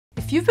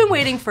If you've been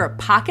waiting for a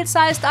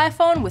pocket-sized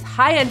iPhone with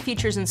high-end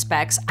features and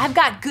specs, I've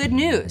got good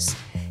news.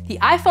 The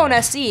iPhone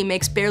SE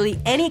makes barely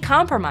any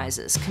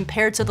compromises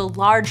compared to the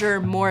larger,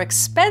 more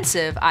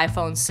expensive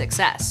iPhone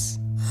 6s.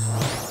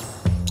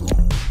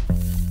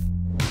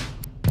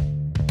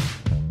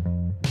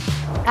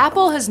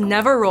 Apple has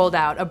never rolled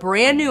out a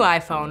brand new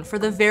iPhone for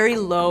the very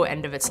low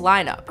end of its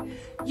lineup.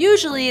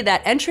 Usually,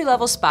 that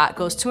entry-level spot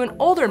goes to an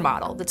older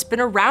model that's been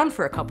around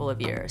for a couple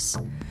of years.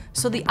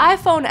 So the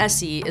iPhone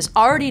SE is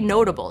already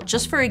notable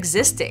just for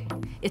existing.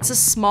 It's a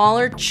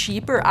smaller,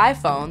 cheaper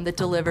iPhone that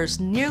delivers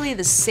nearly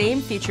the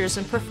same features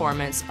and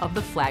performance of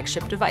the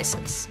flagship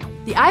devices.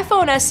 The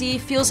iPhone SE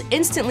feels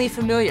instantly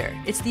familiar.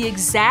 It's the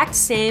exact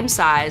same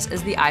size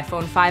as the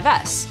iPhone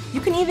 5s.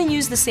 You can even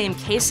use the same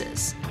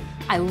cases.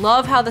 I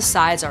love how the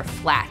sides are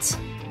flat.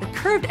 The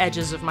curved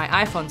edges of my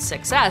iPhone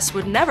 6s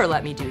would never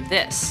let me do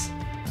this.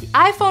 The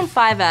iPhone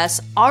 5s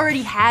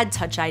already had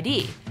Touch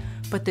ID,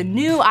 but the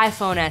new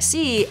iPhone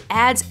SE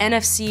adds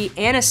NFC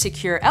and a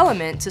secure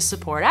element to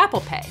support Apple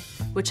Pay,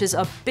 which is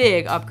a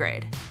big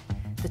upgrade.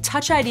 The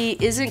Touch ID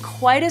isn't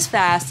quite as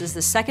fast as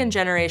the second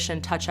generation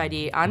Touch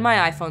ID on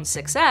my iPhone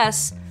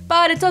 6s,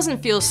 but it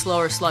doesn't feel slow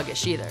or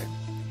sluggish either.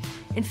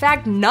 In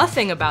fact,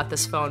 nothing about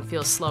this phone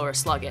feels slow or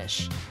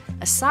sluggish.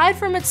 Aside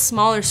from its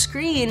smaller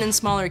screen and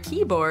smaller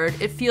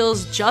keyboard, it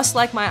feels just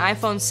like my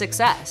iPhone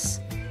 6s.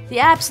 The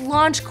apps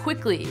launch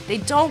quickly, they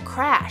don't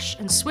crash,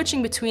 and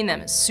switching between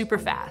them is super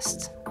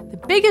fast. The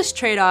biggest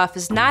trade-off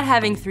is not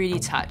having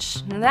 3D touch,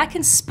 and that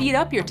can speed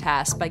up your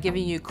task by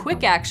giving you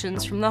quick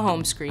actions from the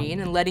home screen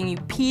and letting you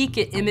peek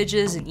at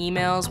images and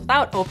emails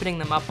without opening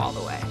them up all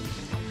the way.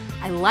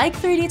 I like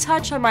 3D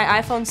touch on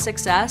my iPhone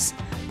 6s,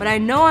 but I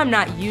know I'm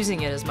not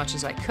using it as much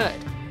as I could,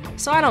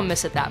 so I don't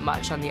miss it that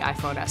much on the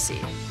iPhone SE.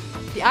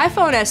 The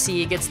iPhone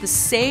SE gets the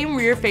same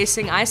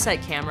rear-facing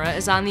iSight camera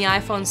as on the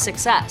iPhone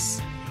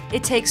 6s.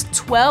 It takes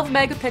 12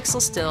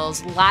 megapixel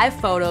stills, live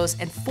photos,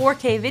 and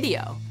 4K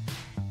video.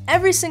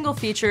 Every single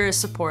feature is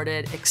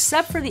supported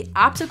except for the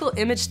optical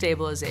image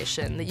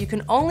stabilization that you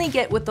can only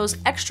get with those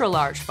extra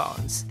large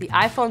phones, the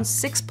iPhone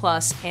 6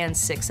 Plus and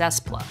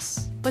 6s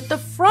Plus. But the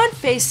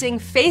front-facing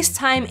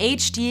FaceTime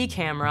HD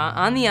camera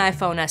on the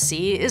iPhone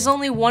SE is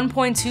only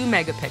 1.2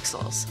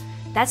 megapixels.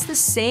 That's the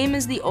same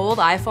as the old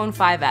iPhone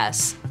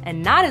 5s,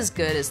 and not as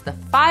good as the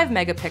 5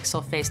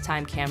 megapixel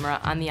FaceTime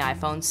camera on the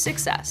iPhone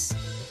 6s.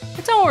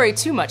 But don't worry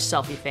too much,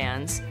 selfie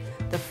fans.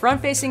 The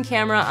front-facing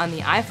camera on the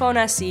iPhone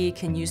SE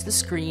can use the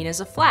screen as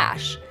a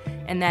flash,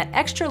 and that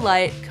extra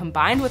light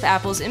combined with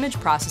Apple's image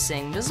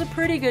processing does a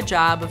pretty good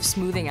job of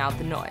smoothing out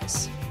the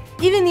noise.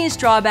 Even these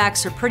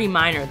drawbacks are pretty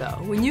minor though,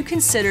 when you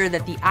consider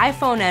that the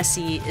iPhone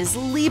SE is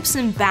leaps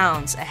and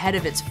bounds ahead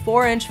of its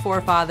 4-inch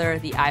forefather,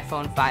 the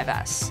iPhone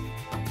 5s.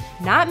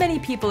 Not many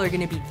people are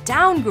going to be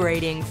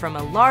downgrading from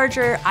a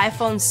larger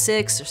iPhone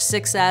 6 or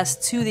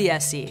 6s to the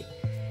SE.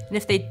 And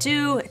if they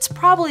do, it's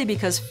probably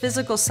because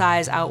physical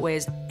size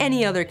outweighs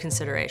any other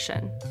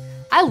consideration.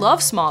 I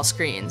love small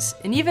screens,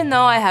 and even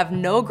though I have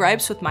no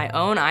gripes with my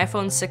own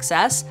iPhone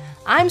 6s,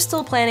 I'm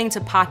still planning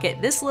to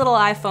pocket this little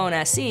iPhone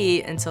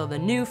SE until the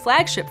new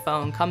flagship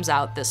phone comes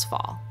out this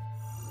fall.